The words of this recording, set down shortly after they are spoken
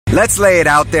Let's lay it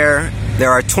out there.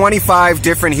 There are 25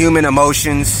 different human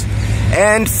emotions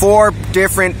and 4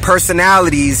 different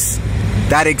personalities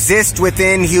that exist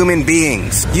within human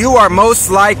beings. You are most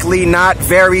likely not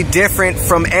very different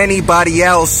from anybody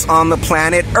else on the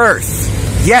planet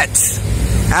Earth. Yet,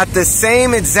 at the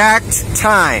same exact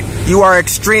time, you are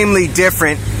extremely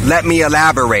different. Let me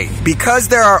elaborate. Because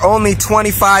there are only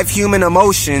 25 human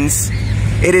emotions,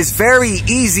 it is very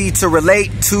easy to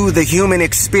relate to the human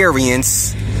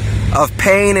experience of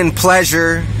pain and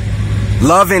pleasure,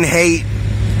 love and hate,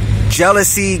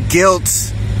 jealousy,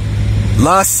 guilt,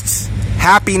 lust,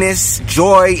 happiness,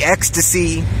 joy,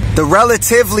 ecstasy, the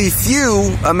relatively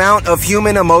few amount of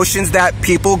human emotions that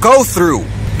people go through.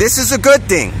 This is a good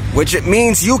thing, which it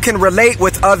means you can relate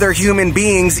with other human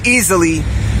beings easily,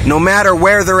 no matter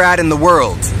where they're at in the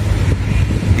world.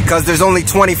 Because there's only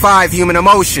 25 human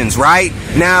emotions, right?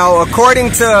 Now,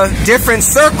 according to different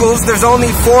circles, there's only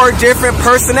 4 different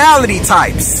personality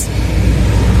types.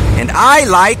 And I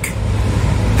like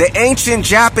the ancient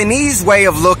Japanese way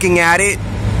of looking at it,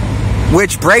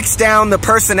 which breaks down the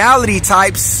personality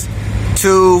types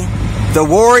to the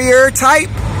warrior type,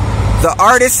 the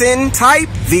artisan type,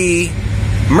 the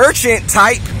merchant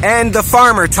type, and the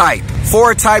farmer type.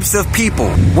 4 types of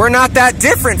people. We're not that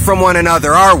different from one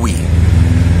another, are we?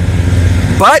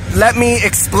 But let me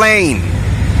explain.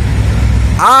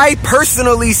 I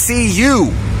personally see you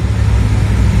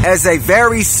as a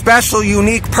very special,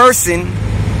 unique person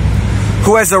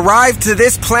who has arrived to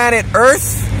this planet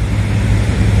Earth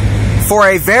for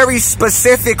a very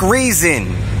specific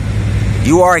reason.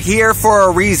 You are here for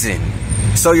a reason.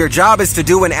 So your job is to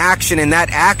do an action, and that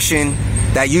action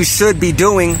that you should be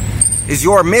doing is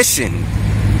your mission.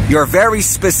 Your very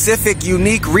specific,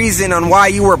 unique reason on why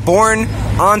you were born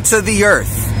onto the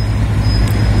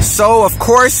earth. So, of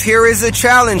course, here is a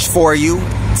challenge for you.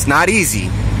 It's not easy,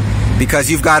 because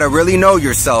you've got to really know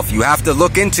yourself. You have to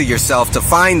look into yourself to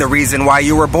find the reason why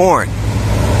you were born.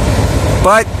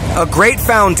 But a great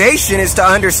foundation is to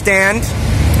understand,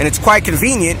 and it's quite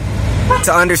convenient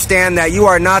to understand, that you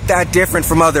are not that different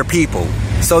from other people.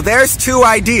 So there's 2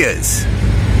 ideas.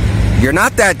 You're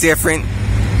not that different,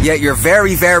 yet you're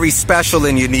very, very special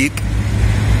and unique.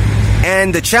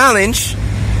 And the challenge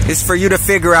is for you to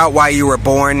figure out why you were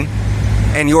born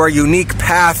and your unique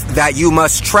path that you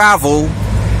must travel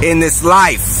in this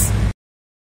life.